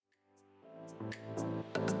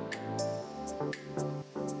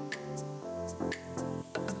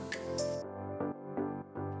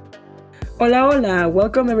Hola, hola.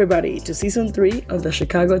 Welcome everybody to Season 3 of the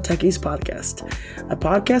Chicago Techies podcast, a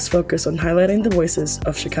podcast focused on highlighting the voices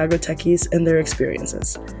of Chicago Techies and their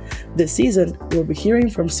experiences. This season, we'll be hearing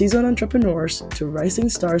from seasoned entrepreneurs to rising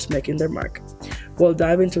stars making their mark. We'll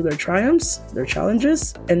dive into their triumphs, their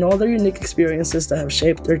challenges, and all their unique experiences that have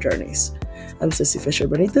shaped their journeys. I'm Ceci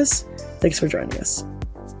Fischer-Benitez. Thanks for joining us.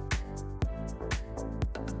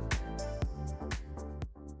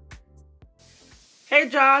 Hey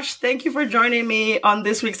Josh, thank you for joining me on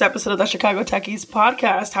this week's episode of the Chicago Techies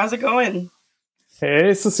podcast. How's it going?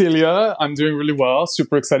 Hey Cecilia, I'm doing really well.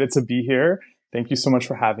 Super excited to be here. Thank you so much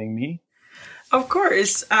for having me. Of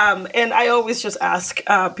course. And I always just ask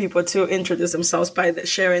people to introduce themselves by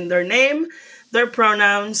sharing their name, their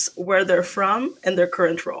pronouns, where they're from, and their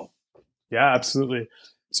current role. Yeah, absolutely.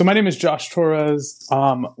 So my name is Josh Torres.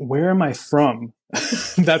 Where am I from?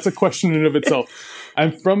 That's a question in and of itself.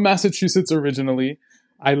 I'm from Massachusetts originally.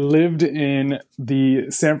 I lived in the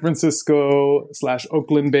San Francisco /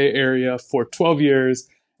 Oakland Bay area for 12 years,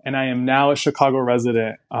 and I am now a Chicago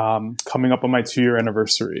resident, coming up on my 2-year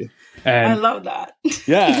anniversary. And I love that.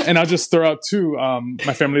 Yeah, and I'll just throw out too,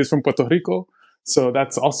 my family is from Puerto Rico, so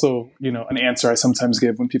that's also, an answer I sometimes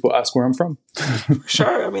give when people ask where I'm from.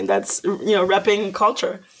 Sure, I mean, that's, repping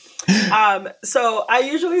culture. So I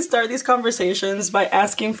usually start these conversations by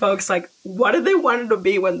asking folks, what did they want to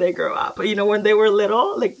be when they grow up? When they were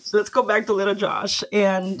little, let's go back to little Josh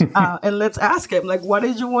and let's ask him, what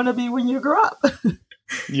did you want to be when you grew up?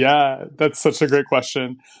 Yeah, that's such a great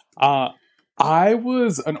question. I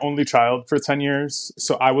was an only child for 10 years,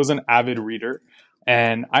 so I was an avid reader,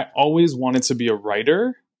 and I always wanted to be a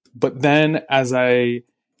writer. But then as I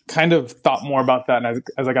kind of thought more about that, and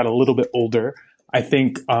as I got a little bit older, I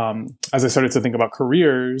think as I started to think about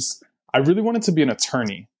careers, I really wanted to be an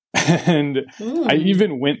attorney. And I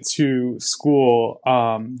even went to school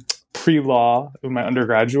pre-law in my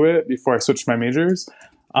undergraduate before I switched my majors.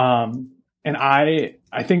 And I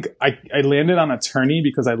think I landed on attorney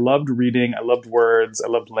because I loved reading, I loved words, I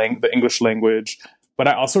loved the English language, but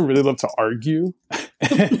I also really love to argue.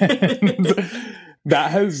 And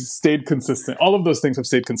that has stayed consistent. All of those things have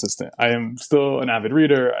stayed consistent. I am still an avid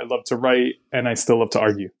reader. I love to write, and I still love to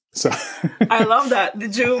argue. So I love that.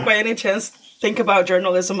 Did you, by any chance, think about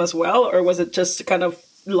journalism as well, or was it just kind of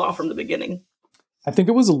law from the beginning? I think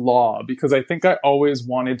it was law because I think I always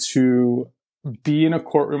wanted to be in a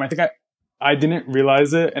courtroom. I think I didn't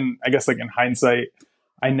realize it, and I guess in hindsight,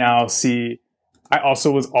 I now see I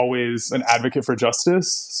also was always an advocate for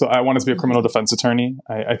justice. So I wanted to be a criminal defense attorney.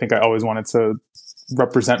 I think I always wanted to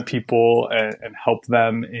represent people and help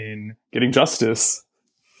them in getting justice.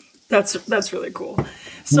 That's really cool.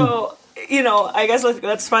 So, I guess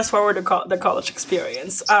let's fast forward to the college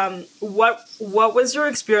experience. What was your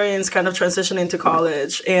experience kind of transitioning to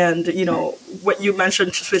college? And, what you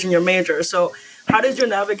mentioned switching your major. So how did you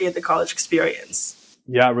navigate the college experience?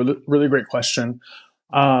 Yeah, really, really great question.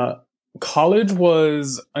 College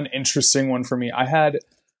was an interesting one for me. I had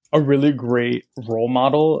a really great role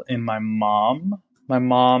model in my mom. My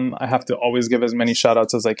mom, I have to always give as many shout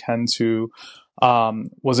outs as I can to,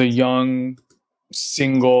 was a young,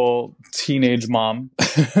 single, teenage mom.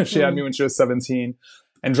 She had me when she was 17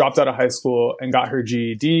 and dropped out of high school and got her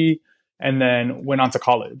GED and then went on to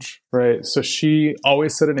college, right? So she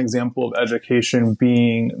always set an example of education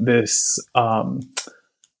being this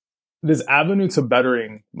avenue to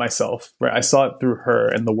bettering myself, right? I saw it through her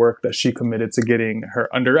and the work that she committed to getting her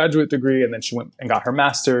undergraduate degree. And then she went and got her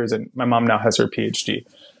master's, and my mom now has her PhD.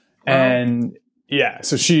 Wow. And yeah,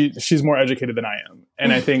 so she's more educated than I am.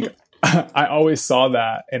 And I think I always saw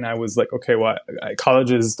that and I was like, okay, well,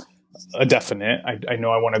 college is a definite. I know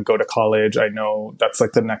I want to go to college. I know that's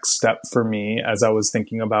the next step for me as I was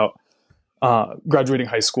thinking about graduating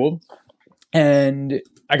high school. And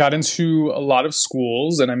I got into a lot of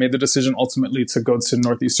schools, and I made the decision ultimately to go to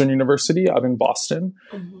Northeastern University out in Boston.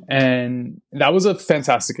 Mm-hmm. And that was a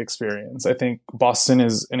fantastic experience. I think Boston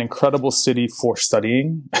is an incredible city for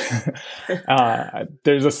studying.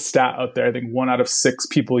 There's a stat out there. I think 1 out of 6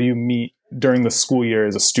 people you meet during the school year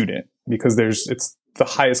is a student, because it's the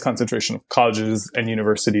highest concentration of colleges and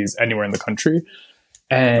universities anywhere in the country.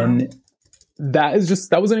 And that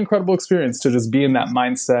was an incredible experience to just be in that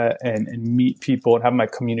mindset and meet people and have my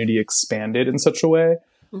community expanded in such a way.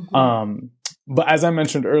 Mm-hmm. But as I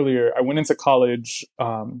mentioned earlier, I went into college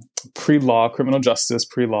pre-law, criminal justice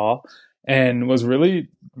pre-law, and was really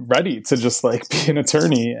ready to just be an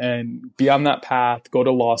attorney and be on that path, go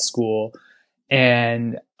to law school.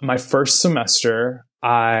 And my first semester,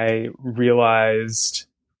 I realized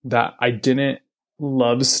that I didn't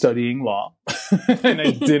love studying law and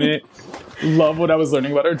I didn't love what I was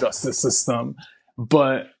learning about our justice system,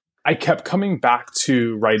 but I kept coming back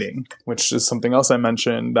to writing, which is something else I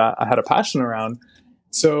mentioned that I had a passion around.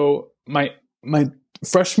 So my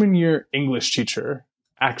freshman year English teacher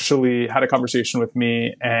actually had a conversation with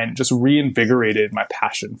me and just reinvigorated my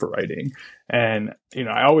passion for writing. And, you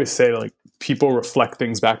know, I always say, like, people reflect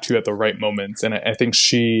things back to you at the right moments. And I think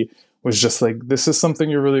she was just like, this is something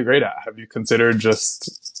you're really great at. Have you considered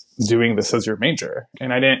just doing this as your major?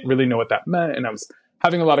 And I didn't really know what that meant. And I was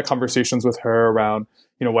having a lot of conversations with her around,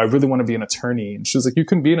 you know, well, I really want to be an attorney. And she was like, you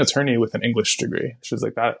can be an attorney with an English degree. She was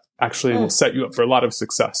like, that actually will set you up for a lot of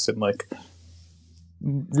success in like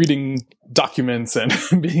reading documents and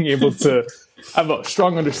being able to have a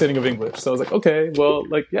strong understanding of English. So I was like, okay, well,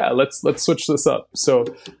 like, yeah, let's switch this up. So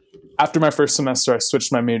after my first semester, I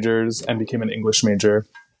switched my majors and became an English major,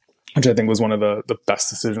 which I think was one of the best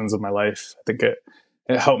decisions of my life. I think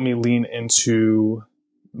it helped me lean into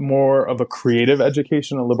more of a creative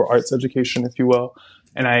education, a liberal arts education, if you will.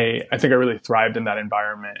 And I think I really thrived in that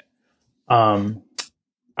environment.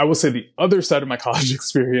 I will say the other side of my college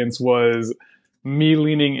experience was me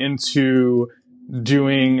leaning into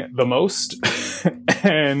doing the most.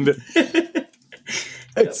 And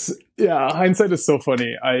hindsight is so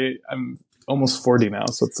funny. I'm almost 40 now,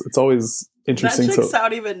 so it's always interesting. That checks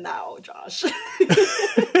out even now, Josh.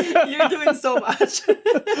 You're doing so much.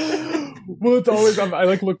 Well, it's always, I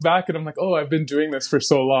like look back and I'm like, oh, I've been doing this for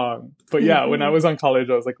so long. But yeah, when I was on college,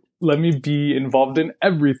 I was like, let me be involved in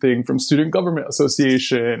everything from student government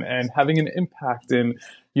association and having an impact in,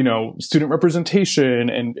 you know, student representation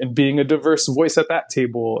and being a diverse voice at that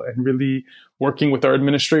table and really working with our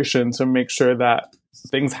administration to make sure that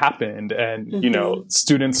things happened and, you know,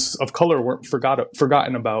 students of color weren't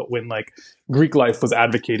forgotten about when like Greek life was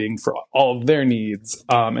advocating for all of their needs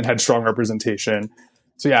and had strong representation.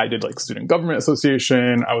 So yeah, I did like student government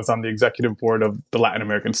association. I was on the executive board of the Latin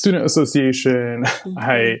American Student Association.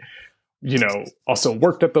 I, you know, also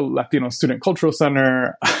worked at the Latino Student Cultural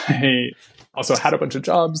Center. I also had a bunch of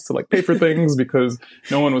jobs to like pay for things because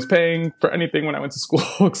no one was paying for anything when I went to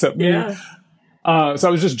school except me. Yeah. So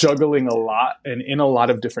I was just juggling a lot and in a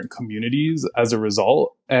lot of different communities as a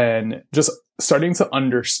result, and just starting to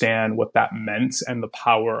understand what that meant and the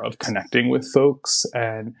power of connecting with folks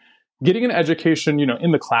and getting an education, you know,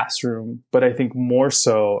 in the classroom. But I think more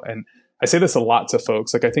so, and I say this a lot to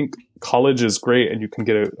folks, like I think college is great and you can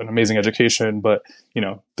get an amazing education, but you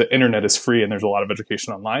know, the internet is free and there's a lot of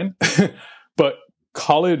education online. But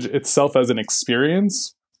college itself as an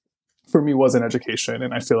experience for me was an education.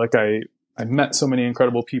 And I feel like I met so many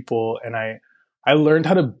incredible people and I learned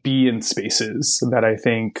how to be in spaces that I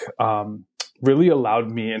think really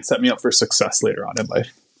allowed me and set me up for success later on in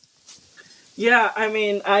life. Yeah, I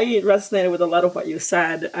mean, I resonated with a lot of what you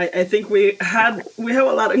said. I think we have a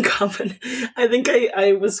lot in common. I think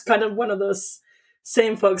I was kind of one of those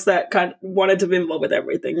same folks that kind of wanted to be involved with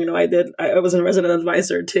everything. You know, I was a resident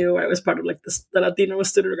advisor too. I was part of like the Latino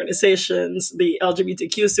student organizations, the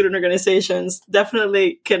LGBTQ student organizations.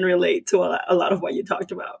 Definitely can relate to a lot of what you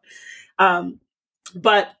talked about.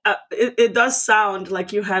 But it does sound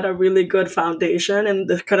like you had a really good foundation and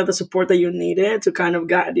the kind of the support that you needed to kind of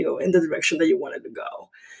guide you in the direction that you wanted to go.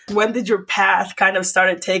 When did your path kind of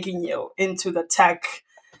started taking you into the tech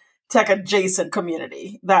adjacent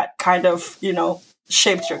community that kind of, you know,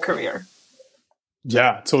 shaped your career?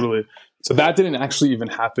 Yeah, totally. So that didn't actually even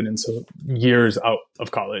happen until years out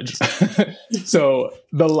of college. So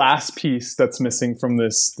the last piece that's missing from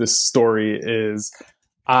this story is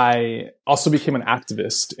I also became an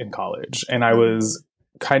activist in college, and I was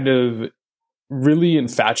kind of really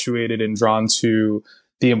infatuated and drawn to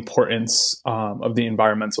the importance of the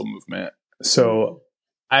environmental movement. So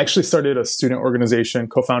I actually started a student organization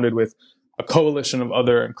co-founded with a coalition of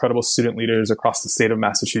other incredible student leaders across the state of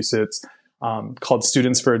Massachusetts called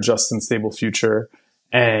Students for a Just and Stable Future.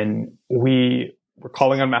 And we were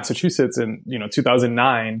calling on Massachusetts in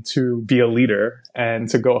 2009 to be a leader and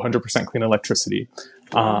to go 100% clean electricity.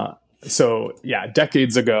 So yeah,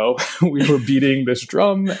 decades ago, we were beating this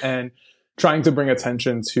drum and trying to bring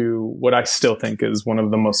attention to what I still think is one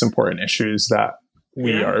of the most important issues that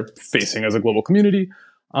we are facing as a global community.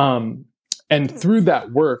 And through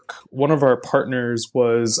that work, one of our partners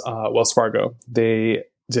was Wells Fargo. They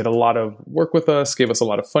did a lot of work with us, gave us a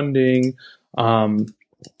lot of funding.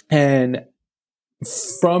 And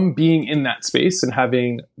from being in that space and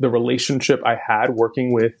having the relationship I had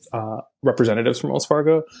working with representatives from Wells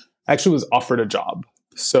Fargo, I actually was offered a job.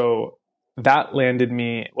 So that landed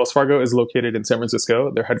me. Wells Fargo is located in San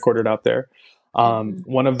Francisco. They're headquartered out there.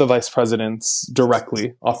 One of the vice presidents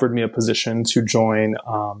directly offered me a position to join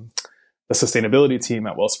the sustainability team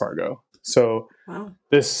at Wells Fargo. So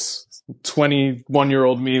this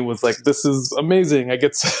 21-year-old me was like, this is amazing. I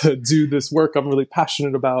get to do this work I'm really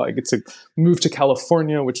passionate about. I get to move to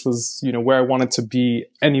California, which was, where I wanted to be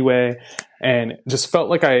anyway. And just felt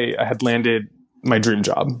like I had landed my dream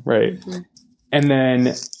job, right? And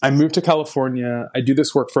then I moved to California. I do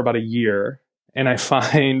this work for about a year, and I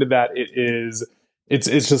find that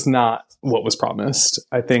it's just not what was promised.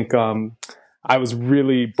 I think I was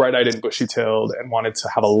really bright-eyed and bushy-tailed and wanted to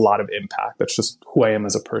have a lot of impact. That's just who I am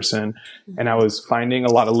as a person. And I was finding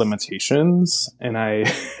a lot of limitations, and I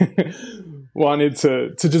wanted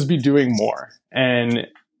to just be doing more. And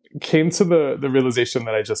came to the realization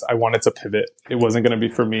that I wanted to pivot. It wasn't going to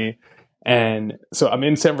be for me. And so I'm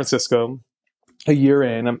in San Francisco. A year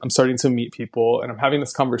in, I'm starting to meet people, and I'm having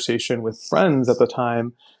this conversation with friends at the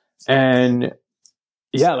time. And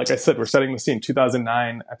yeah, like I said, we're setting the scene.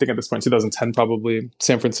 2009, I think at this point, 2010 probably,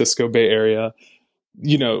 San Francisco Bay Area.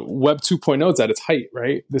 Web 2.0 is at its height,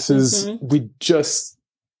 right? This is, we just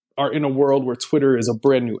are in a world where Twitter is a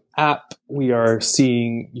brand new app. We are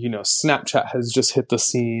seeing, Snapchat has just hit the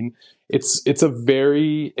scene. It's a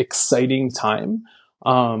very exciting time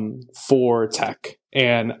for tech.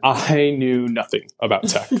 And I knew nothing about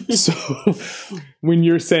tech. So when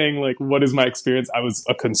you're saying like, what is my experience? I was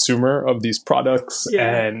a consumer of these products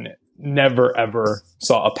and never, ever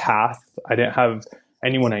saw a path. I didn't have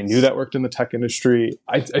anyone I knew that worked in the tech industry.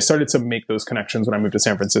 I started to make those connections when I moved to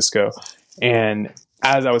San Francisco. And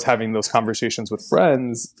as I was having those conversations with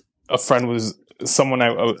friends, a friend was someone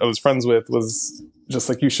I was friends with was just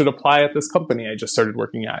like, you should apply at this company I just started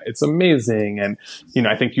working at. It's amazing. And,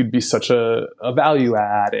 I think you'd be such a value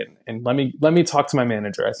add, and let me talk to my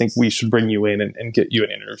manager. I think we should bring you in and get you an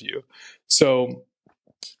interview. So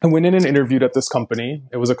I went in and interviewed at this company.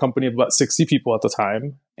 It was a company of about 60 people at the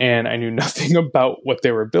time. And I knew nothing about what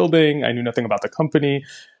they were building. I knew nothing about the company.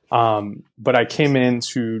 But I came in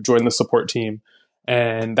to join the support team,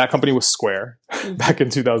 and that company was Square back in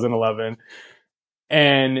 2011.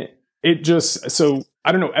 And it just, so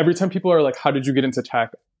I don't know, every time people are like, how did you get into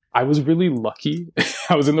tech? I was really lucky.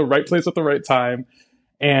 I was in the right place at the right time,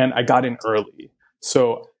 and I got in early.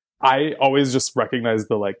 So I always just recognize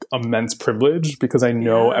the like immense privilege, because I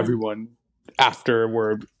know everyone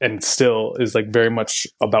afterward and still is like very much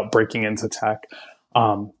about breaking into tech.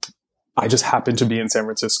 I just happened to be in San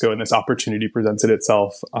Francisco, and this opportunity presented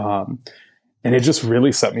itself. And it just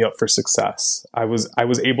really set me up for success. I was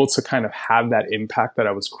able to kind of have that impact that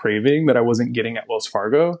I was craving, that I wasn't getting at Wells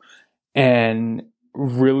Fargo, and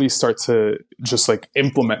really start to just like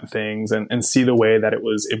implement things and see the way that it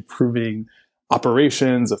was improving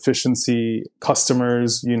operations, efficiency,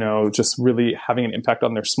 customers, just really having an impact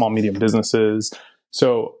on their small, medium businesses.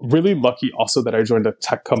 So really lucky also that I joined a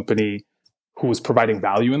tech company who was providing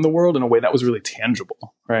value in the world in a way that was really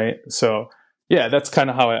tangible, right? So yeah, that's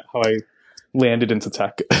kind of how I landed into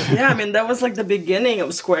tech. Yeah, I mean, that was like the beginning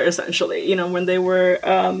of Square, essentially, when they were,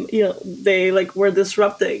 they like were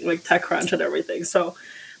disrupting like TechCrunch and everything. So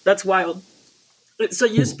that's wild. So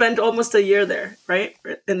you spent almost a year there, right?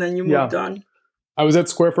 And then you moved on. I was at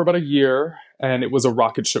Square for about a year, and it was a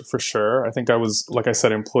rocket ship for sure. I think I was, like I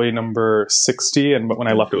said, employee number 60. And when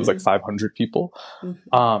I left, it was like 500 people.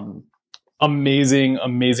 Amazing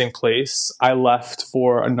place. I left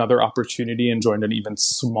for another opportunity and joined an even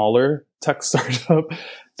smaller tech startup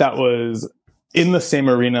that was in the same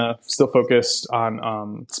arena, still focused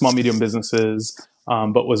on small, medium businesses,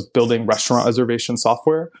 but was building restaurant reservation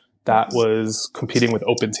software that was competing with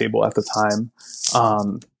OpenTable at the time.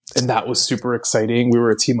 And that was super exciting. We were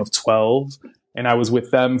a team of 12, and I was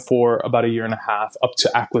with them for about a year and a half up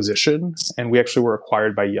to acquisition. And we actually were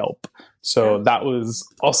acquired by Yelp. So that was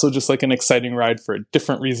also just like an exciting ride for a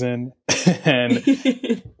different reason. And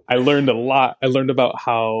I learned a lot. I learned about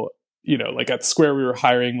how, like at Square, we were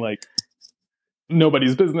hiring like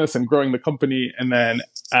nobody's business and growing the company. And then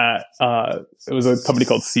at, it was a company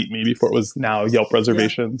called Seat Me before it was now Yelp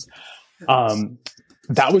Reservations.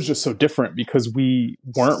 That was just so different because we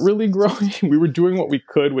weren't really growing. We were doing what we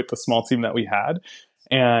could with the small team that we had.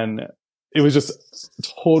 And it was just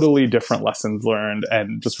totally different lessons learned,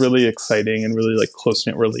 and just really exciting and really like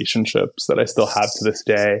close-knit relationships that I still have to this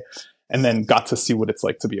day. And then got to see what it's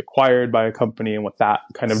like to be acquired by a company and what that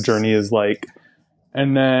kind of journey is like.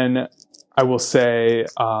 And then I will say,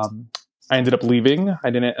 I ended up leaving. I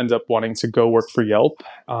didn't end up wanting to go work for Yelp.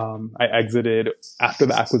 I exited after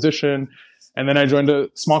the acquisition. And then I joined a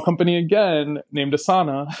small company again named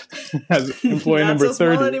Asana as employee number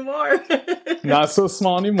 30. Not so small anymore. Not so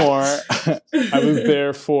small anymore. I was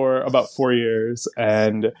there for about 4 years.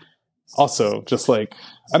 And also just like,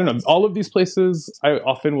 I don't know, all of these places I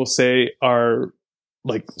often will say are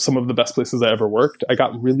like some of the best places I ever worked. I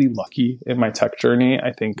got really lucky in my tech journey.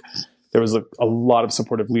 I think there was a lot of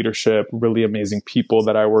supportive leadership, really amazing people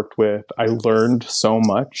that I worked with. I learned so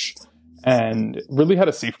much and really had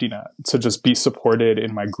a safety net to just be supported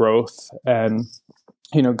in my growth, and,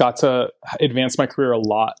 you know, got to advance my career a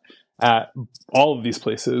lot at all of these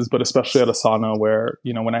places, but especially at Asana, where,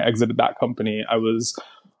 you know, when I exited that company, I was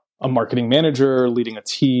a marketing manager, leading a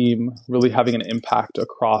team, really having an impact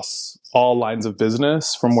across all lines of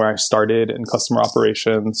business, from where I started in customer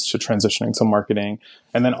operations to transitioning to marketing,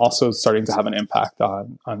 and then also starting to have an impact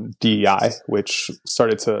on DEI, which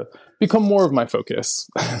started to become more of my focus.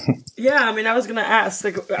 Yeah, I mean, I was going to ask,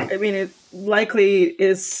 like, I mean, it likely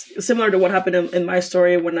is similar to what happened in my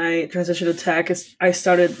story when I transitioned to tech. I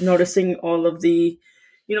started noticing all of the,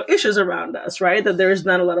 you know, issues around us, right? That there's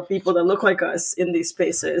not a lot of people that look like us in these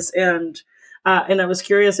spaces. And I was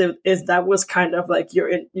curious if that was kind of like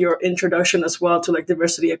your introduction as well to like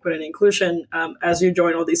diversity, equity, and inclusion, as you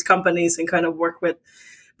join all these companies and kind of work with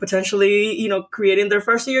potentially, you know, creating their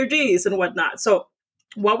first ERGs and whatnot. So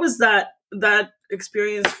what was that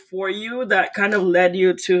experience for you that kind of led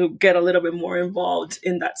you to get a little bit more involved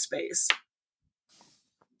in that space?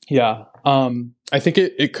 Yeah. I think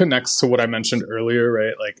it connects to what I mentioned earlier,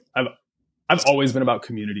 right? Like I've always been about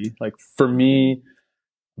community. Like for me,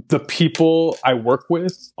 the people I work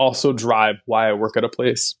with also drive why I work at a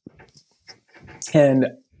place. And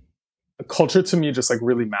culture to me just like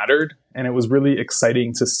really mattered. And it was really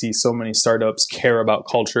exciting to see so many startups care about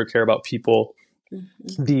culture, care about people.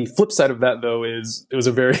 Mm-hmm. The flip side of that, though, is it was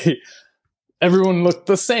everyone looked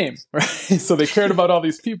the same, right? So they cared about all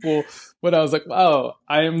these people, but I was like, wow,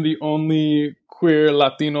 I am the only queer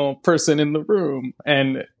Latino person in the room.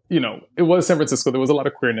 And, you know, it was San Francisco. There was a lot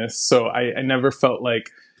of queerness. So I never felt like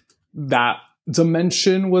that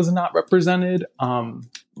dimension was not represented.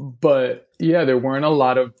 But yeah, there weren't a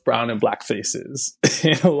lot of brown and black faces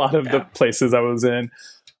in a lot of the places I was in,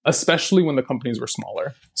 especially when the companies were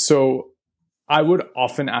smaller. So I would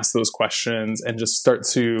often ask those questions and just start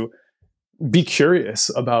to be curious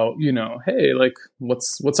about, you know, hey, like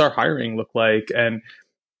what's our hiring look like? And,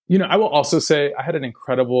 you know, I will also say I had an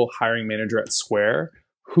incredible hiring manager at Square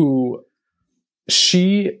who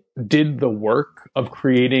she did the work of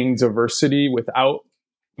creating diversity without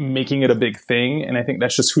making it a big thing. And I think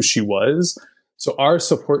that's just who she was. So our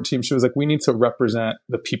support team, she was like, we need to represent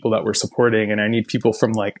the people that we're supporting. And I need people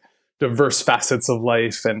from like diverse facets of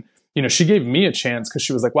life. And, you know, she gave me a chance because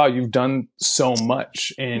she was like, wow, you've done so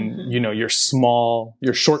much in, you know, your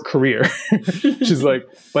short career. She's like,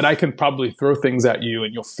 but I can probably throw things at you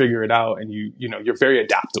and you'll figure it out. And you know, you're very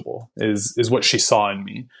adaptable is what she saw in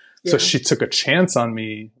me. Yeah. So she took a chance on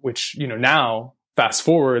me, which, you know, now fast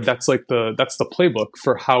forward, that's the playbook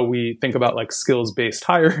for how we think about like skills-based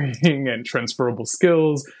hiring and transferable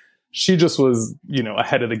skills. She just was, you know,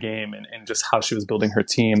 ahead of the game and just how she was building her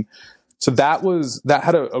team. So that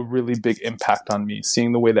had a really big impact on me,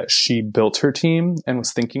 seeing the way that she built her team and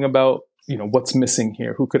was thinking about, you know, what's missing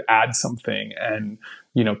here, who could add something and,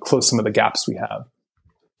 you know, close some of the gaps we have.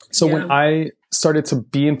 So when I started to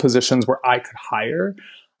be in positions where I could hire,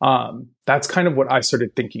 that's kind of what I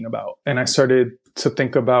started thinking about. And I started to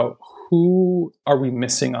think about who are we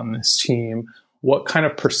missing on this team? What kind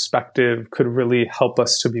of perspective could really help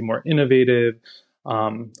us to be more innovative?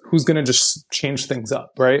 Who's going to just change things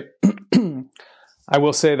up, right? I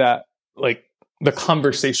will say that like the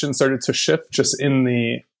conversation started to shift just in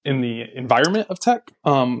the environment of tech,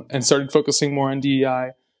 and started focusing more on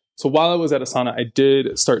DEI. So while I was at Asana, I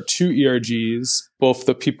did start 2 ERGs, both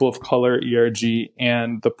the People of Color ERG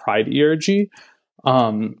and the Pride ERG.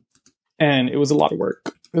 And it was a lot of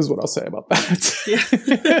work, is what I'll say about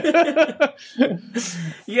that.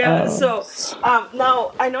 Yeah. So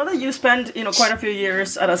now I know that you spent, you know, quite a few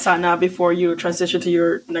years at Asana before you transitioned to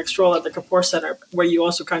your next role at the Kapoor Center, where you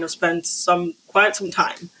also kind of spent quite some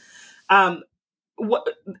time. I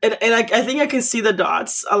think I can see the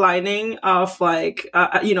dots aligning of like,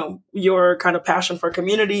 you know, your kind of passion for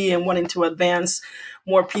community and wanting to advance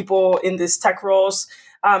more people in these tech roles.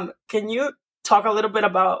 Can you talk a little bit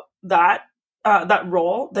about that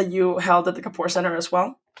role that you held at the Kapoor Center as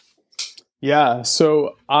well? Yeah.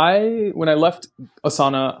 So when I left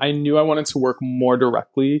Asana, I knew I wanted to work more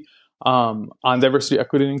directly on diversity,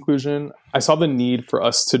 equity, and inclusion. I saw the need for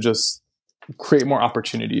us to just create more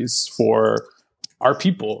opportunities for our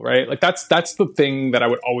people, right? Like that's the thing that I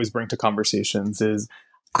would always bring to conversations is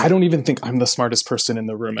I don't even think I'm the smartest person in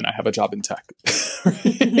the room and I have a job in tech.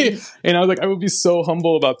 And I was like, I would be so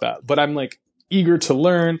humble about that. But I'm like eager to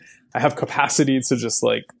learn. I have capacity to just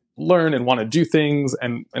like learn and want to do things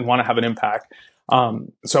and want to have an impact.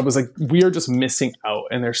 So I was like, we are just missing out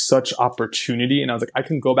and there's such opportunity. And I was like, I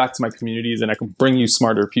can go back to my communities and I can bring you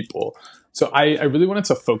smarter people. So I really wanted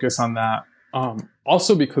to focus on that.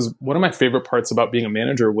 Also because one of my favorite parts about being a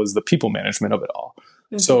manager was the people management of it all.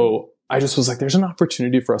 Mm-hmm. So I just was like, there's an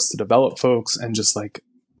opportunity for us to develop folks and just like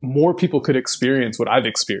more people could experience what I've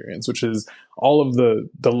experienced, which is all of the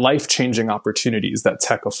life-changing opportunities that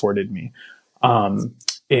tech afforded me.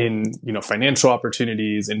 In, financial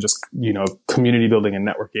opportunities and just, community building and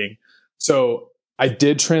networking. So I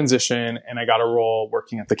did transition and I got a role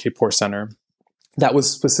working at the Kapor Center that was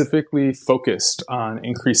specifically focused on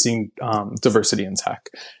increasing diversity in tech.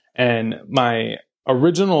 And my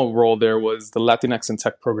original role there was the Latinx in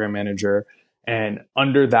Tech program manager. And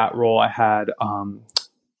under that role, I had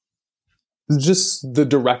just the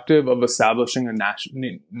directive of establishing a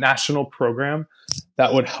national program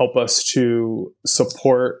that would help us to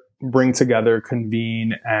support, bring together,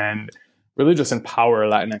 convene, and really just empower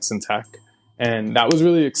Latinx in tech. And that was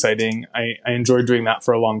really exciting. I enjoyed doing that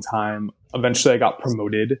for a long time. Eventually, I got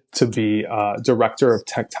promoted to be director of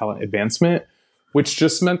tech talent advancement, which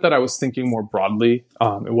just meant that I was thinking more broadly.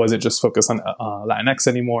 It wasn't just focused on Latinx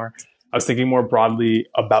anymore. I was thinking more broadly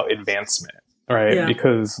about advancement, right? Yeah.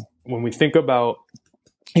 Because when we think about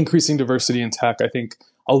increasing diversity in tech, I think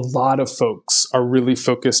a lot of folks are really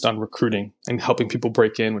focused on recruiting and helping people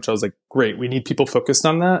break in, which I was like, great, we need people focused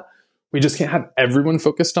on that. We just can't have everyone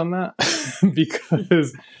focused on that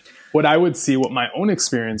because what I would see, what my own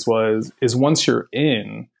experience was, is once you're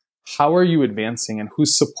in, how are you advancing and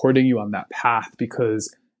who's supporting you on that path?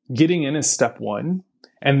 Because getting in is step one.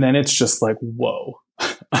 And then it's just like, whoa,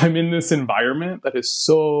 I'm in this environment that is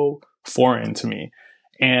so foreign to me.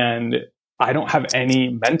 And I don't have any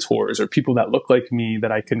mentors or people that look like me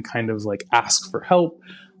that I can kind of like ask for help.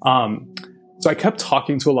 So I kept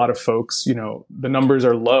talking to a lot of folks, the numbers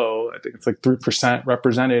are low. I think it's like 3%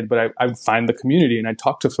 represented, but I find the community and I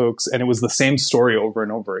talk to folks and it was the same story over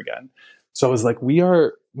and over again. So I was like,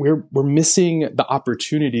 we're missing the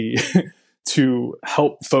opportunity to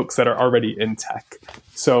help folks that are already in tech.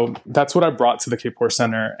 So that's what I brought to the Kapor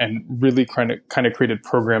Center and really kind of created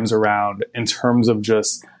programs around in terms of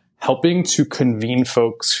just helping to convene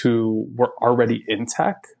folks who were already in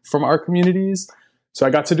tech from our communities. So I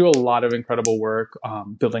got to do a lot of incredible work,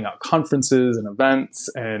 building out conferences and events,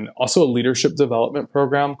 and also a leadership development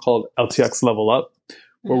program called LTX Level Up,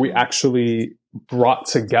 where we actually brought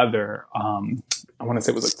together, I want to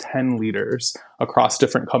say it was like 10 leaders across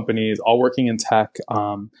different companies, all working in tech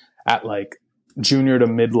at like junior to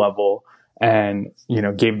mid-level, and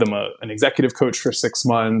gave them an executive coach for 6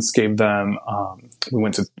 months, gave them,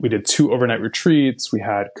 we did 2 overnight retreats, we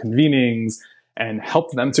had convenings, and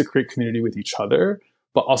help them to create community with each other,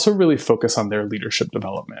 but also really focus on their leadership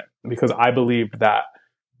development. Because I believed that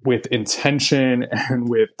with intention and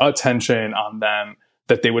with attention on them,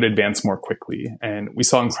 that they would advance more quickly. And we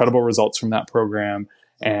saw incredible results from that program.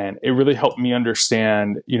 And it really helped me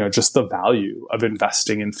understand, just the value of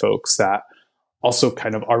investing in folks that also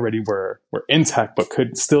kind of already were in tech, but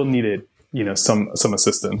could still needed, some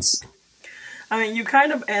assistance. I mean, you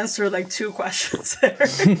kind of answered like 2 questions there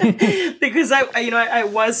because I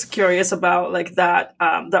was curious about like that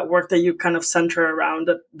work that you kind of center around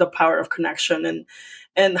the power of connection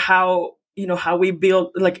and how how we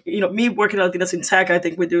build, like, me working at Latinas in Tech, I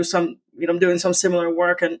think we do some, I'm doing some similar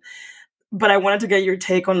work, but I wanted to get your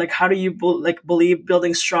take on like, how do you believe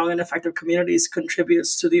building strong and effective communities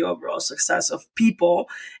contributes to the overall success of people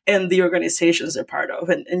and the organizations they're part of?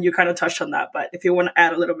 And you kind of touched on that, but if you want to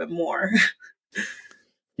add a little bit more.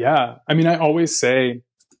 Yeah. I mean, I always say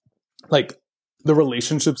like the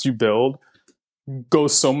relationships you build go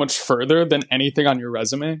so much further than anything on your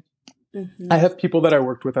resume. Mm-hmm. I have people that I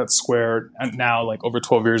worked with at Square now, like over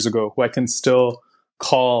 12 years ago, who I can still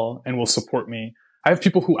call and will support me. I have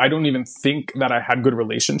people who I don't even think that I had good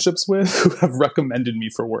relationships with who have recommended me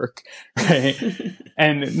for work, right?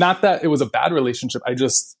 And not that it was a bad relationship. I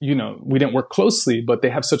just, we didn't work closely, but they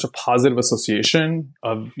have such a positive association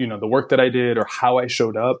of, the work that I did or how I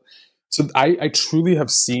showed up. So I truly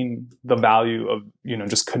have seen the value of,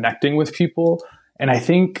 just connecting with people. And I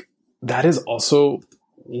think that is also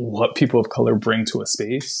what people of color bring to a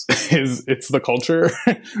space it's the culture,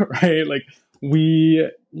 right? Like, we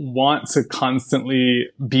want to constantly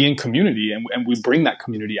be in community and we bring that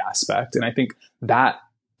community aspect. And I think that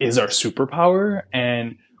is our superpower.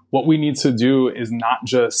 And what we need to do is not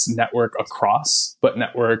just network across, but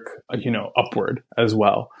network, upward as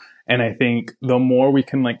well. And I think the more we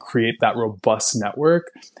can like create that robust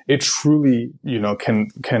network, it truly,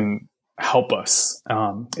 can help us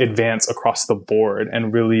advance across the board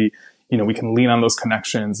and really, we can lean on those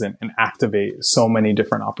connections and activate so many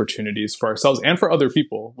different opportunities for ourselves and for other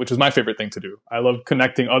people, which is my favorite thing to do. I love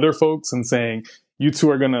connecting other folks and saying, you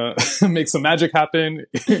two are going to make some magic happen,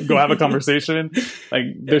 go have a conversation. Like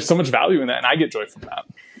there's so much value in that. And I get joy from that.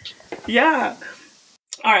 Yeah.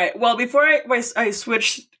 All right. Well, before I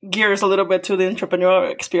switch gears a little bit to the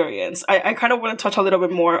entrepreneurial experience, I kind of want to touch a little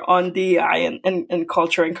bit more on DEI and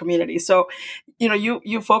culture and community. So,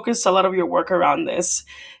 you focus a lot of your work around this.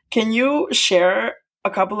 Can you share a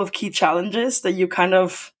couple of key challenges that you kind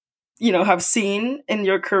of, have seen in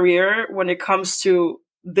your career when it comes to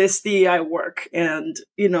this DEI work? And,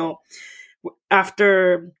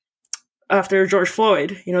 after George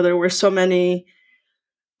Floyd, there were so many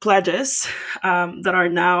pledges that are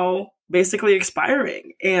now basically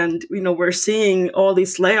expiring. And, we're seeing all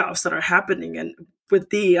these layoffs that are happening, and with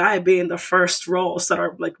DEI being the first roles that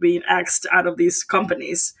are like being axed out of these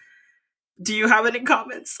companies. Do you have any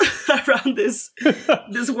comments around this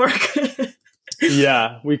work?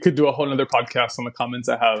 Yeah, we could do a whole nother podcast on the comments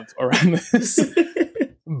I have around this,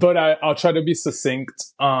 but I'll try to be succinct.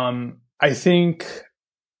 I think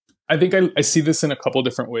I see this in a couple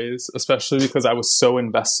different ways, especially because I was so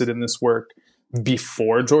invested in this work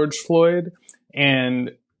before George Floyd.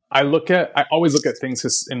 And I always look at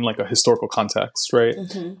things in like a historical context, right?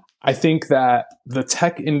 Mm-hmm. I think that the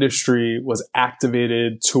tech industry was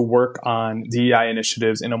activated to work on DEI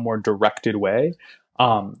initiatives in a more directed way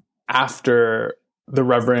after the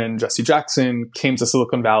Reverend Jesse Jackson came to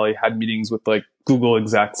Silicon Valley, had meetings with like Google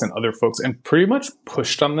execs and other folks, and pretty much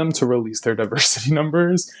pushed on them to release their diversity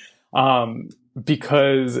numbers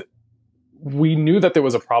because we knew that there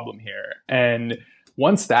was a problem here. And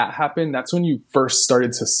once that happened, that's when you first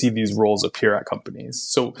started to see these roles appear at companies.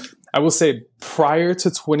 So I will say prior to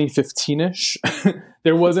 2015-ish,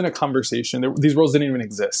 there wasn't a conversation. These roles didn't even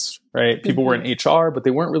exist, right? People were in HR, but they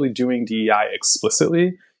weren't really doing DEI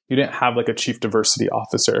explicitly. You didn't have like a chief diversity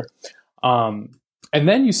officer. And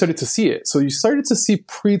then you started to see it. So you started to see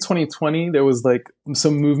pre-2020, there was like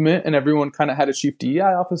some movement and everyone kind of had a chief DEI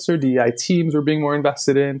officer. DEI teams were being more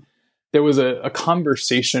invested in. There was a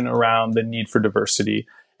conversation around the need for diversity.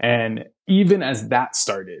 And even as that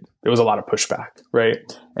started, there was a lot of pushback, right?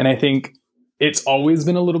 And I think it's always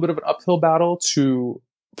been a little bit of an uphill battle to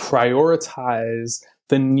prioritize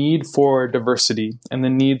the need for diversity and the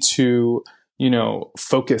need to,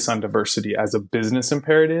 focus on diversity as a business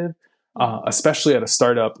imperative, especially at a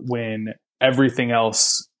startup when everything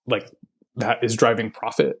else like that is driving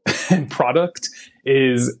profit and product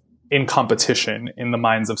is in competition in the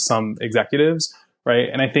minds of some executives, right?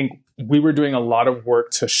 And I think we were doing a lot of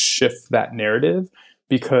work to shift that narrative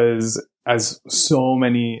because, as so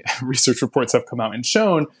many research reports have come out and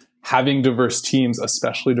shown, having diverse teams,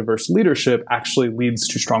 especially diverse leadership, actually leads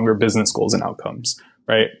to stronger business goals and outcomes,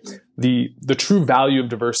 right? The true value of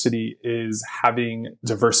diversity is having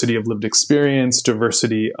diversity of lived experience,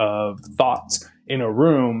 diversity of thought in a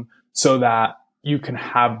room so that you can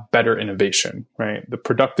have better innovation, right? The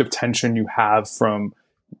productive tension you have from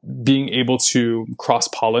being able to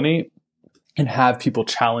cross-pollinate and have people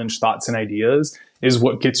challenge thoughts and ideas is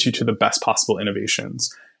what gets you to the best possible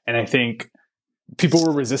innovations. And I think people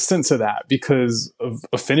were resistant to that because of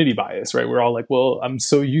affinity bias, right? We're all like, well, I'm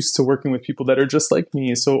so used to working with people that are just like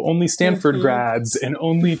me. So only Stanford grads and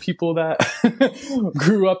only people that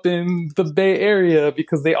grew up in the Bay Area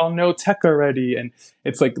because they all know tech already. And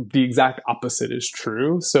it's like the exact opposite is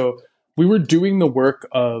true. So we were doing the work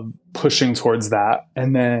of pushing towards that.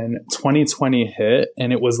 And then 2020 hit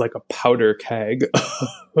and it was like a powder keg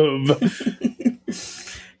of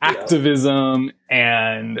activism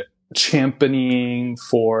and championing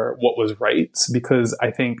for what was right, because I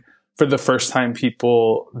think for the first time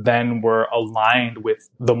people then were aligned with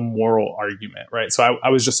the moral argument, right? So I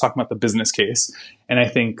was just talking about the business case, and I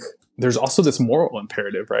think there's also this moral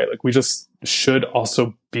imperative, right? Like we just should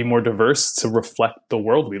also be more diverse to reflect the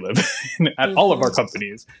world we live in at all of our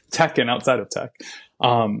companies, tech and outside of tech.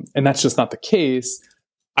 And that's just not the case.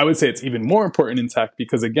 I would say it's even more important in tech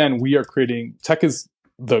because, again, we are creating, tech is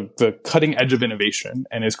the cutting edge of innovation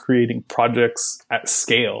and is creating projects at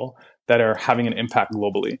scale that are having an impact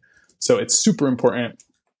globally. So it's super important.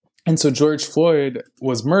 And so George Floyd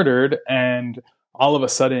was murdered, and all of a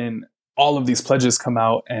sudden, all of these pledges come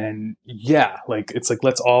out, and it's like,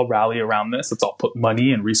 let's all rally around this. Let's all put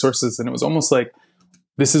money and resources. And it was almost like,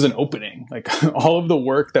 this is an opening. Like all of the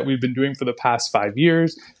work that we've been doing for the past 5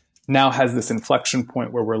 years, now has this inflection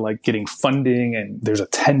point where we're like getting funding and there's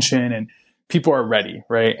attention and people are ready,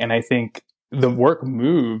 right? And I think the work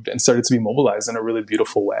moved and started to be mobilized in a really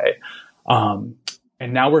beautiful way.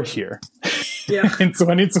 And now we're here in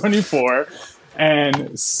 2024.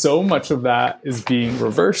 And so much of that is being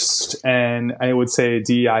reversed. And I would say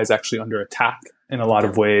DEI is actually under attack in a lot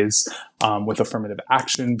of ways, with affirmative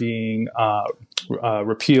action being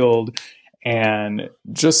repealed, and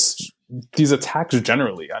just these attacks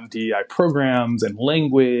generally on DEI programs and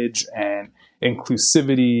language and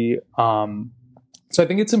inclusivity. So I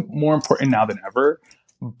think it's more important now than ever,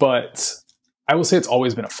 but I will say it's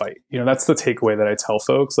always been a fight. That's the takeaway that I tell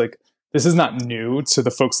folks. Like, this is not new to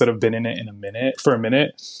the folks that have been in it for a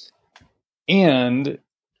minute. And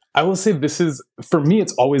I will say for me,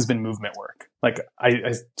 it's always been movement work. Like,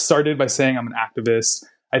 I started by saying I'm an activist.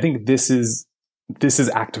 I think this is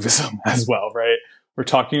activism as well, right? We're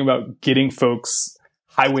talking about getting folks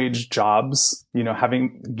high wage jobs,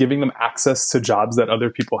 giving them access to jobs that other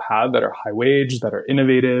people have that are high wage, that are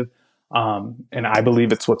innovative. And I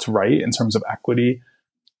believe it's what's right in terms of equity.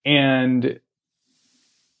 And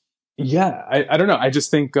yeah, I don't know. I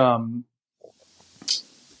just think, how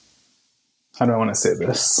do I want to say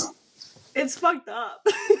this? It's fucked up.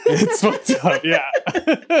 It's fucked up, yeah.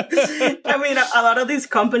 I mean, a lot of these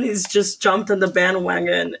companies just jumped on the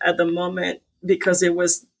bandwagon at the moment because it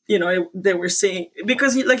was, they were seeing,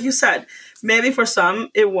 because like you said, maybe for some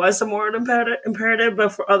it was a moral imperative, but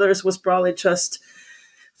for others it was probably just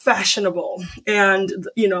fashionable. And,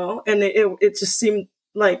 and it just seemed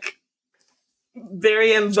like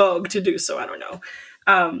very in vogue to do so. I don't know.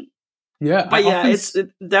 But yeah, it's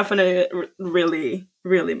definitely really,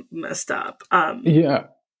 really messed up. Yeah.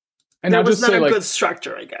 And there was not a good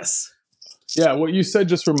structure, I guess. Yeah, what you said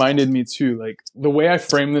just reminded me too. Like, the way I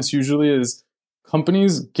frame this usually is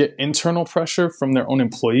companies get internal pressure from their own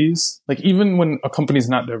employees. Like, even when a company's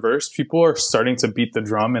not diverse, people are starting to beat the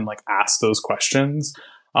drum and like ask those questions.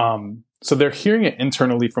 So they're hearing it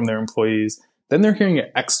internally from their employees. Then they're hearing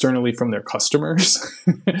it externally from their customers.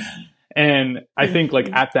 And I think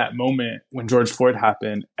like at that moment when George Floyd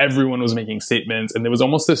happened, everyone was making statements and there was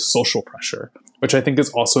almost this social pressure, which I think is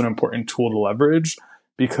also an important tool to leverage,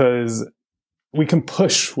 because we can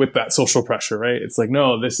push with that social pressure, right? It's like,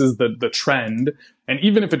 no, this is the trend. And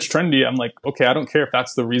even if it's trendy, I'm like, okay, I don't care if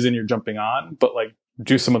that's the reason you're jumping on, but like,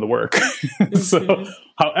 do some of the work. So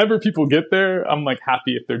however people get there, I'm like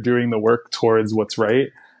happy if they're doing the work towards what's right.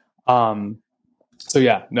 So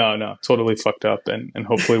yeah, no, totally fucked up. And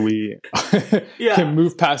hopefully we can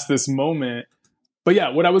move past this moment. But yeah,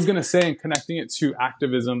 what I was going to say and connecting it to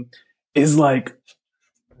activism is like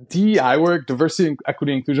DEI work, diversity,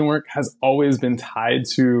 equity, inclusion work has always been tied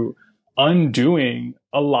to undoing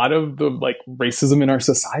a lot of the like racism in our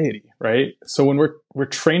society, right? So when we're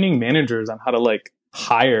training managers on how to like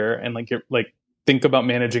hire and like think about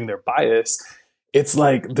managing their bias, it's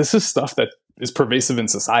like, this is stuff that is pervasive in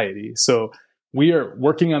society. So we are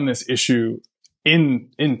working on this issue in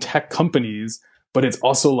tech companies, but it's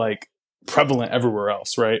also like prevalent everywhere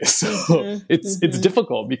else, right? So it's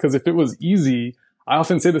difficult, because if it was easy, I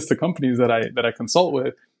often say this to companies that I consult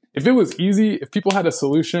with, if it was easy, if people had a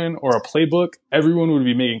solution or a playbook, everyone would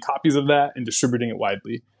be making copies of that and distributing it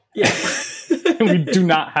widely. Yeah. And we do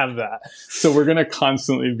not have that. So we're going to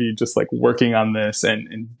constantly be just like working on this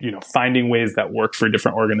and finding ways that work for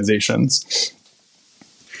different organizations.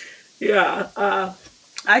 Yeah,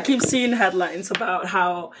 I keep seeing headlines about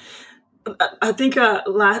how I think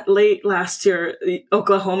late last year, the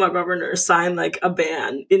Oklahoma governor signed like a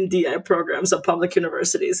ban in DI programs at public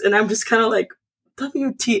universities. And I'm just kind of like,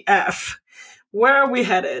 WTF, where are we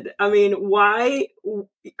headed? I mean, why?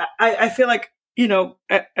 I feel like,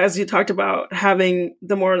 as you talked about having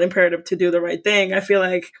the moral imperative to do the right thing, I feel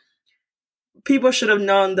like people should have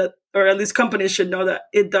known that, or at least companies should know that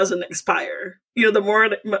it doesn't expire. The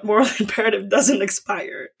moral imperative doesn't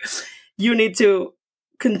expire. You need to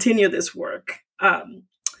continue this work.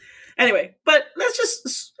 Anyway, but let's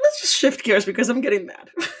just shift gears because I'm getting mad.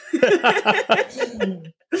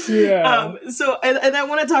 Yeah. So I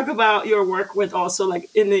want to talk about your work with also like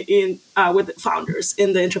with founders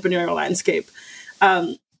in the entrepreneurial landscape.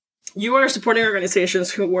 You are supporting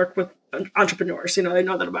organizations who work with entrepreneurs. They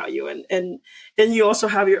know that about you, and you also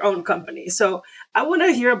have your own company. So I want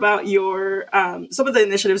to hear about your some of the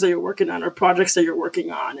initiatives that you're working on or projects that you're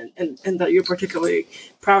working on, and that you're particularly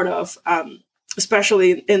proud of,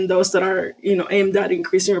 especially in those that are aimed at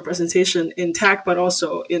increasing representation in tech, but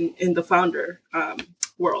also in the founder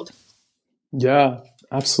world. Yeah,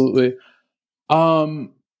 absolutely.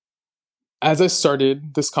 as I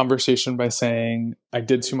started this conversation by saying I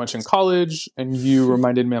did too much in college, and you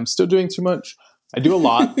reminded me I'm still doing too much. I do a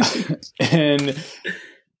lot. And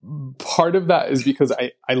part of that is because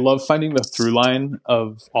I love finding the through line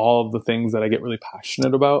of all of the things that I get really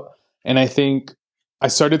passionate about. And I think I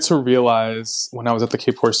started to realize when I was at the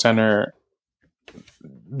Cape Horse Center,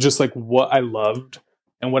 just like what I loved.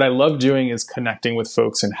 And what I love doing is connecting with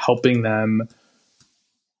folks and helping them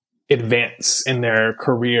advance in their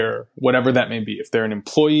career, whatever that may be. If they're an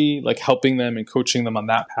employee, like helping them and coaching them on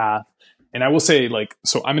that path. And I will say, like,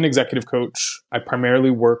 so I'm an executive coach. I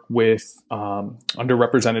primarily work with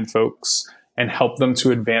underrepresented folks and help them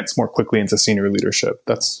to advance more quickly into senior leadership.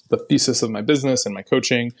 That's the thesis of my business and my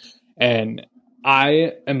coaching. And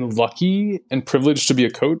I am lucky and privileged to be a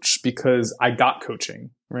coach because I got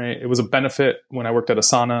coaching, right? It was a benefit when I worked at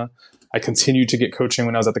Asana. I continued to get coaching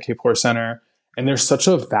when I was at the Cape Horse Center. And there's such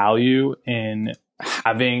a value in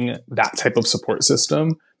having that type of support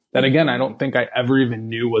system that, again, I don't think I ever even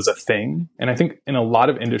knew was a thing. And I think in a lot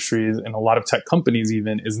of industries and a lot of tech companies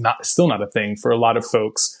even is still not a thing for a lot of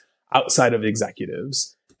folks outside of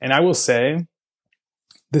executives. And I will say,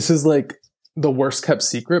 this is like the worst kept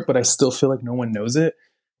secret, but I still feel like no one knows it.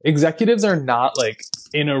 Executives are not like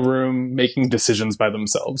in a room making decisions by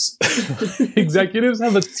themselves. Executives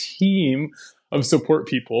have a team of support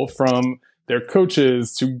people, from their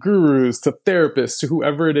coaches to gurus to therapists to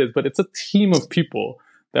whoever it is, but it's a team of people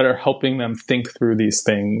that are helping them think through these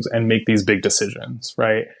things and make these big decisions,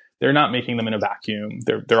 right? They're not making them in a vacuum.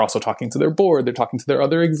 They're also talking to their board. They're talking to their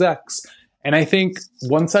other execs. And I think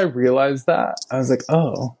once I realized that, I was like,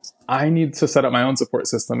 oh, I need to set up my own support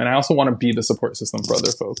system. And I also want to be the support system for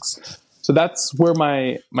other folks. So that's where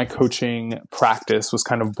my coaching practice was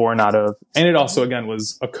kind of born out of. And it also, again,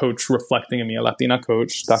 was a coach reflecting in me, a Latina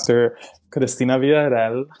coach, Dr. Cristina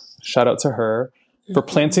Villarreal, shout out to her, for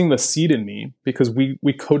planting the seed in me, because we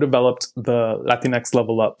co-developed the Latinx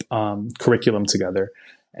Level Up curriculum together.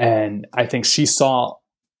 And I think she saw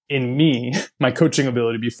in me my coaching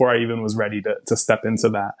ability before I even was ready to step into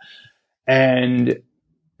that. And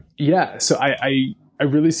yeah, so I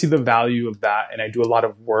really see the value of that. And I do a lot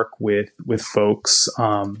of work with folks,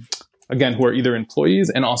 again, who are either employees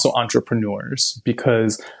and also entrepreneurs,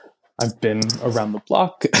 because I've been around the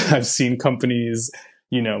block. I've seen companies,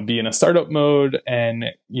 be in a startup mode and,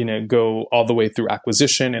 go all the way through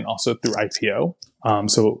acquisition and also through IPO.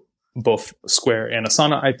 So both Square and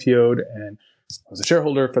Asana IPO'd, and I was a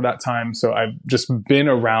shareholder for that time. So I've just been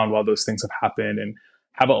around while those things have happened and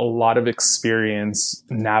have a lot of experience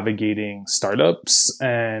navigating startups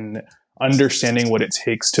and understanding what it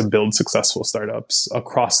takes to build successful startups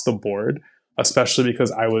across the board, especially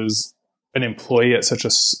because I was an employee at such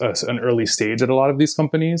an early stage at a lot of these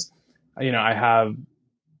companies. I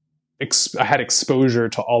had exposure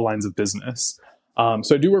to all lines of business.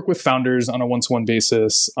 So I do work with founders on a one-to-one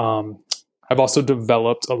basis. I've also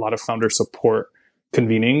developed a lot of founder support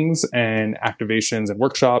convenings and activations and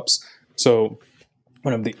workshops. So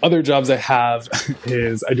one of the other jobs I have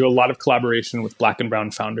is I do a lot of collaboration with Black and Brown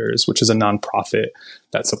Founders, which is a nonprofit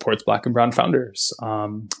that supports Black and Brown founders.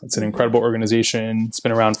 It's an incredible organization. It's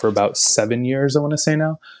been around for about 7 years, I want to say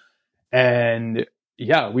now. And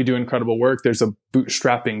yeah, we do incredible work. There's a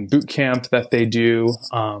bootstrapping boot camp that they do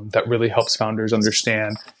that really helps founders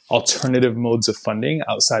understand alternative modes of funding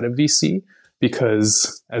outside of VC,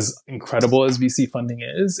 because as incredible as VC funding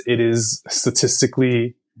is, it is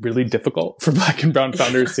statistically really difficult for Black and Brown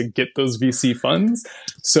founders to get those VC funds.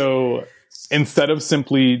 So instead of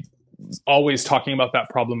simply always talking about that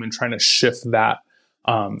problem and trying to shift that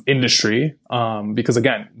industry, because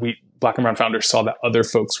again, Black and Brown founders saw that other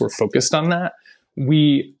folks were focused on that,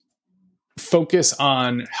 we focus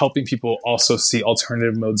on helping people also see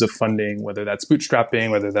alternative modes of funding, whether that's bootstrapping,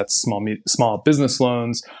 whether that's small business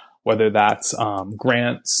loans, whether that's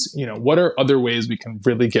grants. What are other ways we can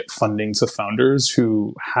really get funding to founders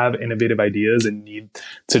who have innovative ideas and need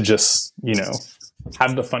to just,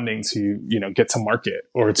 have the funding to, get to market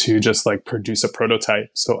or to just like produce a prototype.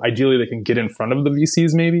 So ideally they can get in front of the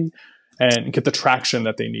VCs maybe and get the traction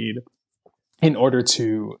that they need in order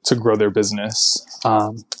to grow their business.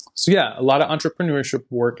 So yeah, a lot of entrepreneurship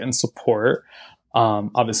work and support.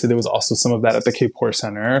 Obviously there was also some of that at the Cape Horse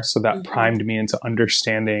Center. So that primed me into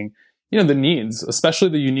understanding, the needs, especially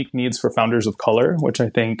the unique needs for founders of color, which I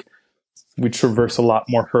think we traverse a lot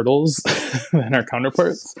more hurdles than our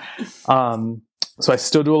counterparts. So I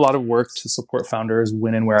still do a lot of work to support founders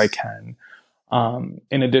when and where I can.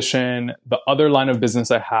 In addition, the other line of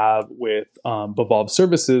business I have with volved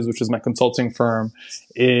Services, which is my consulting firm,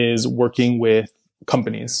 is working with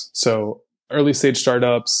companies. So early stage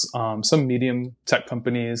startups, some medium tech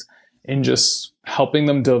companies, in just helping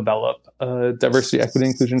them develop a diversity, equity,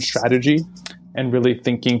 inclusion strategy and really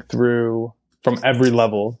thinking through from every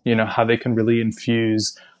level, how they can really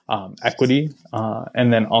infuse equity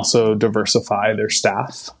and then also diversify their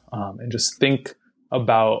staff and just think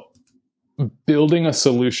about building a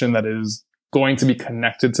solution that is going to be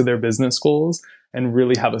connected to their business goals and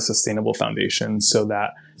really have a sustainable foundation so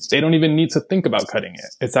that they don't even need to think about cutting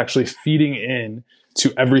it. It's actually feeding in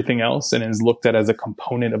to everything else and is looked at as a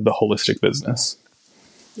component of the holistic business.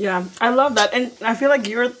 Yeah, I love that. And I feel like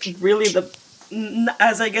you're really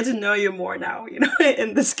as I get to know you more now,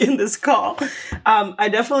 in this call, I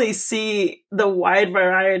definitely see the wide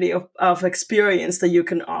variety of experience that you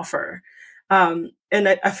can offer. And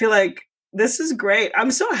I feel like this is great.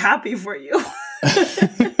 I'm so happy for you.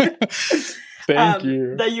 Thank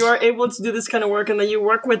you. That you are able to do this kind of work and that you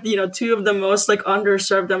work with, two of the most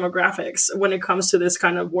underserved demographics when it comes to this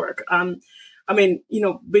kind of work.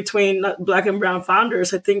 Between Black and Brown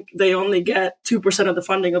founders, I think they only get 2% of the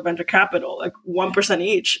funding of venture capital, like 1%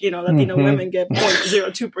 each. Latino women get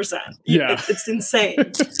 0.02%. Yeah. It's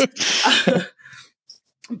insane.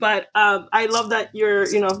 But I love that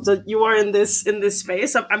that you are in this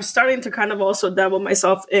space. I'm starting to kind of also dabble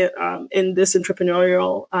myself in this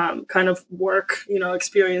entrepreneurial kind of work,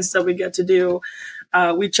 experience that we get to do.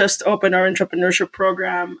 We just opened our entrepreneurship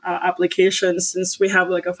program application since we have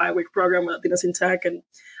like a 5-week program with Latinas in Tech, and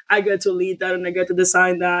I get to lead that and I get to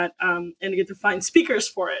design that and get to find speakers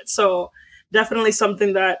for it. So definitely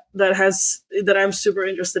something that I'm super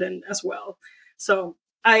interested in as well. So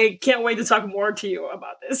I can't wait to talk more to you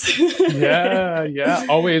about this. Yeah.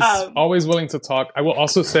 Always willing to talk. I will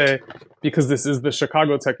also say, because this is the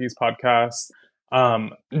Chicago Techies podcast,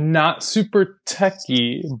 not super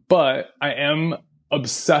techy, but I am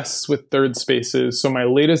obsessed with third spaces. So my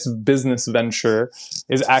latest business venture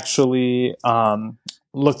is actually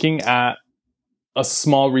looking at a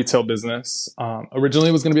small retail business. Originally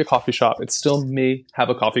it was going to be a coffee shop. It still may have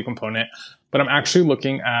a coffee component, but I'm actually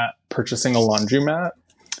looking at purchasing a laundromat.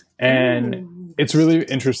 And it's really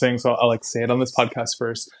interesting. So I'll say it on this podcast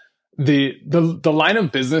first. The line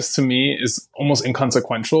of business to me is almost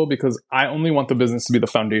inconsequential because I only want the business to be the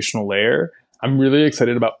foundational layer. I'm really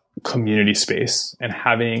excited about community space and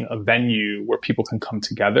having a venue where people can come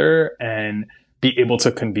together and be able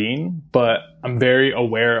to convene. But I'm very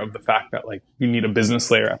aware of the fact that you need a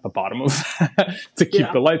business layer at the bottom of that to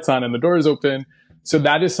keep the lights on and the doors open. So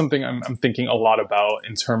that is something I'm thinking a lot about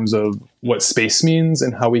in terms of what space means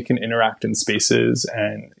and how we can interact in spaces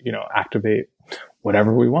and, activate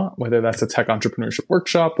whatever we want, whether that's a tech entrepreneurship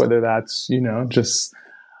workshop, whether that's, just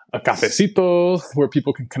a cafecito where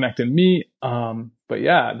people can connect and meet. But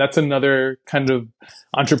yeah, that's another kind of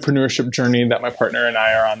entrepreneurship journey that my partner and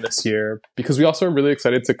I are on this year, because we also are really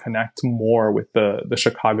excited to connect more with the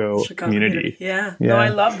Chicago community. Yeah. No, I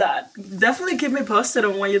love that. Definitely keep me posted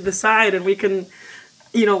on what you decide, and we can,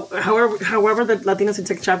 however the Latinas in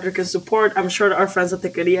Tech chapter can support. I'm sure our friends at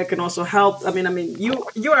Tequeria can also help.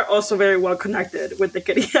 You are also very well connected with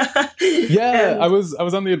Tequeria. Yeah, I was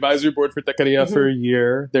on the advisory board for Tequeria for a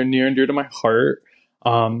year. They're near and dear to my heart.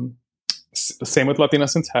 Same with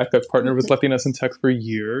Latinas in Tech. I've partnered with Latinas in Tech for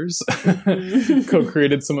years,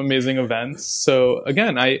 co-created some amazing events. So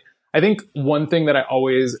again, I think one thing that I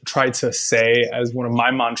always try to say as one of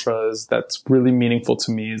my mantras that's really meaningful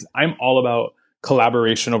to me is I'm all about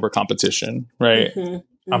collaboration over competition, right?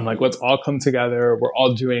 I'm let's all come together. We're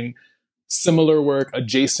all doing similar work,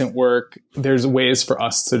 adjacent work. There's ways for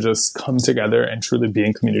us to just come together and truly be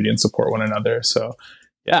in community and support one another. So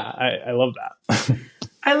yeah, I love that.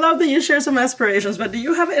 I love that you share some aspirations, but do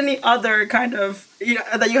you have any other kind of,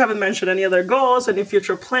 that you haven't mentioned, any other goals, any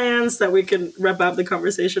future plans that we can wrap up the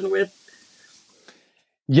conversation with?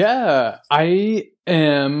 Yeah, I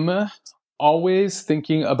am always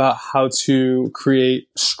thinking about how to create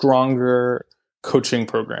stronger coaching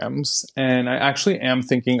programs. And I actually am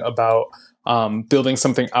thinking about building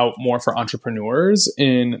something out more for entrepreneurs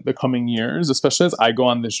in the coming years, especially as I go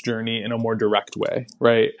on this journey in a more direct way,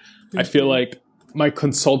 right? I feel like my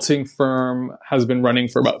consulting firm has been running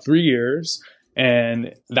for about 3 years,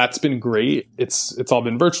 and that's been great. It's all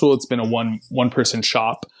been virtual. It's been a one person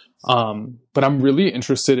shop. But I'm really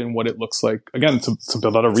interested in what it looks like, again, to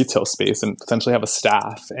build out a retail space and potentially have a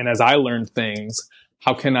staff. And as I learn things,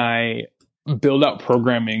 how can I build out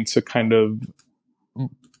programming to kind of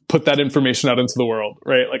put that information out into the world,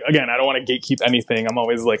 right? Again, I don't want to gatekeep anything. I'm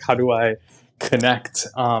always how do I connect?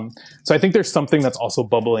 So I think there's something that's also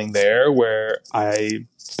bubbling there where I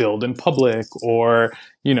build in public or,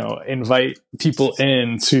 invite people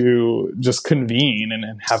in to just convene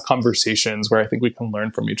and have conversations where I think we can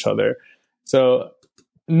learn from each other. So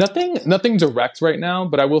Nothing direct right now,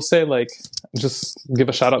 but I will say, like, just give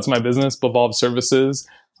a shout out to my business, volved Services.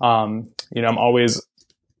 I'm always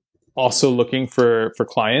also looking for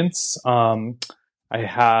clients. I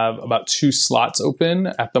have about 2 slots open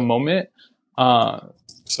at the moment.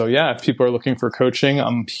 So yeah, if people are looking for coaching,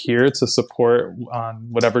 I'm here to support on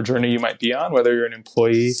whatever journey you might be on, whether you're an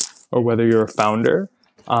employee or whether you're a founder.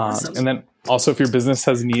 Awesome. And then also if your business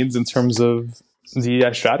has needs in terms of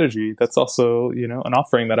DEI strategy, that's also, an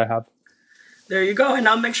offering that I have. There you go. And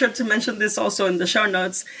I'll make sure to mention this also in the show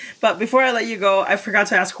notes. But before I let you go, I forgot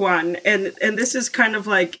to ask Juan. And this is kind of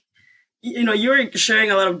like, you were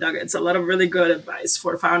sharing a lot of nuggets, a lot of really good advice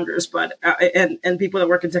for founders, but and people that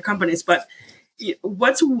work into companies. But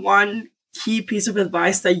what's one key piece of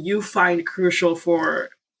advice that you find crucial for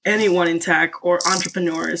anyone in tech or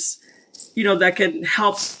entrepreneurs, that can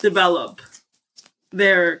help develop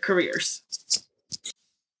their careers?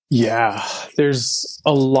 Yeah, there's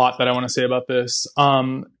a lot that I want to say about this.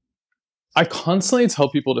 I constantly tell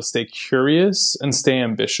people to stay curious and stay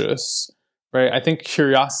ambitious, right? I think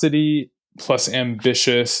curiosity plus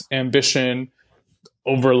ambition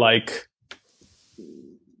over like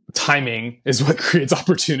timing is what creates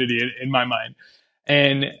opportunity in my mind.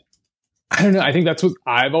 And I don't know, I think that's what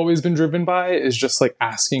I've always been driven by, is just like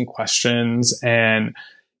asking questions. And,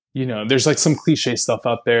 there's like some cliche stuff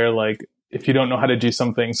out there, like, if you don't know how to do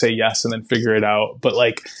something, say yes and then figure it out. But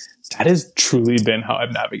like, that has truly been how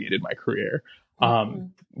I've navigated my career.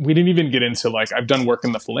 We didn't even get into, like, I've done work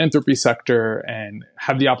in the philanthropy sector and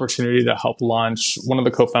had the opportunity to help launch. One of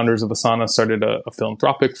the co-founders of Asana started a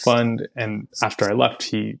philanthropic fund. And after I left,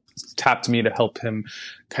 he tapped me to help him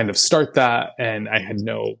kind of start that. And I had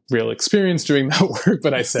no real experience doing that work,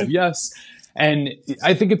 but I said yes. And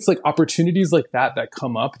I think it's like opportunities like that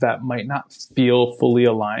come up that might not feel fully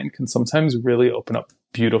aligned can sometimes really open up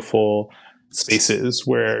beautiful spaces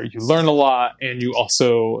where you learn a lot and you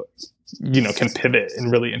also, can pivot in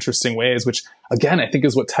really interesting ways, which again, I think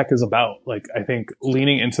is what tech is about. Like, I think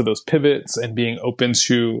leaning into those pivots and being open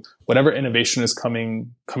to whatever innovation is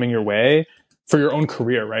coming your way for your own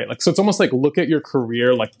career, right? Like, so it's almost like look at your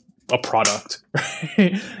career like a product,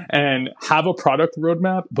 right? And have a product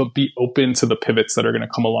roadmap, but be open to the pivots that are going to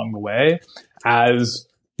come along the way as,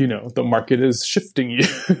 the market is shifting you.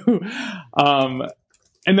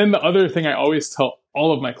 And then the other thing I always tell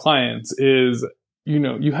all of my clients is,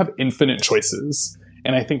 you have infinite choices.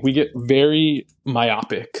 And I think we get very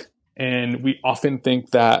myopic, and we often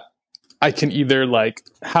think that I can either like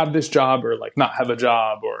have this job or like not have a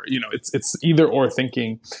job, or, it's either or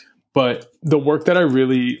thinking. But the work that I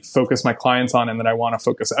really focus my clients on and that I want to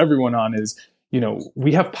focus everyone on is,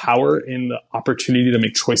 we have power in the opportunity to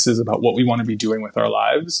make choices about what we want to be doing with our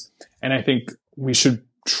lives. And I think we should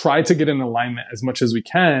try to get in alignment as much as we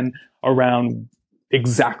can around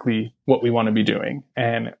exactly what we want to be doing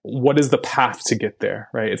and what is the path to get there,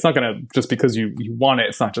 right? It's not going to, just because you want it,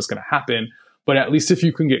 it's not just going to happen. But at least if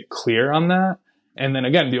you can get clear on that, and then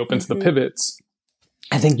again, be open to the pivots,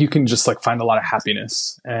 I think you can just like find a lot of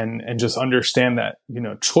happiness and just understand that,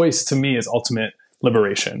 choice to me is ultimate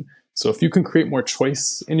liberation. So if you can create more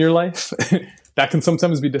choice in your life, that can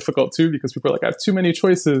sometimes be difficult too, because people are like, I have too many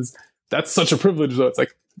choices. That's such a privilege though. It's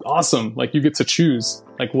like, awesome. Like, you get to choose.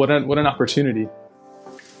 Like, what an opportunity.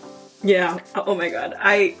 Yeah. Oh my God.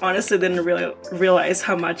 I honestly didn't really realize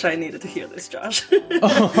how much I needed to hear this, Josh.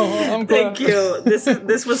 I'm glad. Thank you.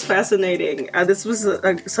 This was fascinating. This was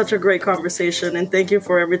such a great conversation, and thank you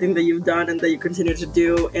for everything that you've done and that you continue to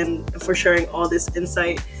do, and for sharing all this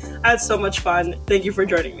insight. I had so much fun. Thank you for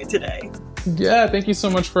joining me today. Yeah. Thank you so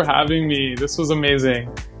much for having me. This was amazing.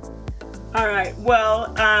 All right.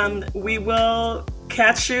 Well, we will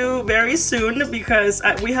catch you very soon, because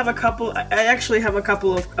I actually have a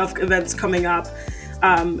couple of events coming up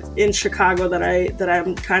in Chicago that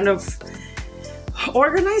I'm kind of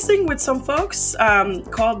organizing with some folks,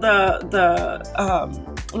 called the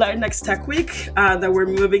Latinx Tech Week, that we're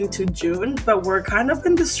moving to June, but we're kind of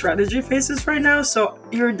in the strategy phases right now. So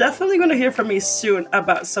you're definitely going to hear from me soon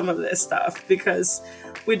about some of this stuff, because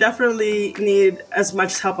we definitely need as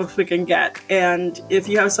much help as we can get. And if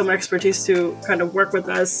you have some expertise to kind of work with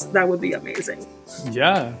us, that would be amazing.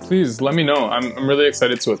 Yeah, please let me know. I'm really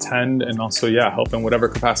excited to attend, and also, help in whatever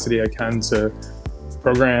capacity I can to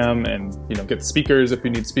program and, get speakers if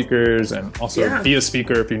you need speakers, and also be a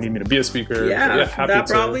speaker if you need me to be a speaker. Yeah, that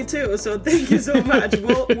probably too. So thank you so much.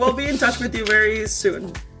 We'll be in touch with you very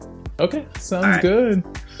soon. Okay, sounds good.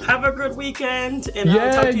 Have a good weekend, and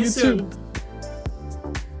I'll talk to you soon. Too.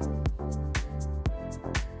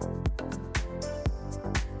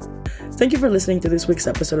 Thank you for listening to this week's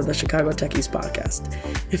episode of the Chicago Techies podcast.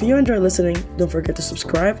 If you enjoy listening, don't forget to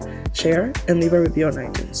subscribe, share, and leave a review on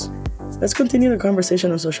iTunes. Let's continue the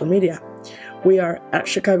conversation on social media. We are at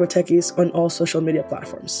Chicago Techies on all social media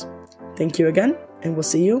platforms. Thank you again, and we'll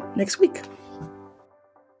see you next week.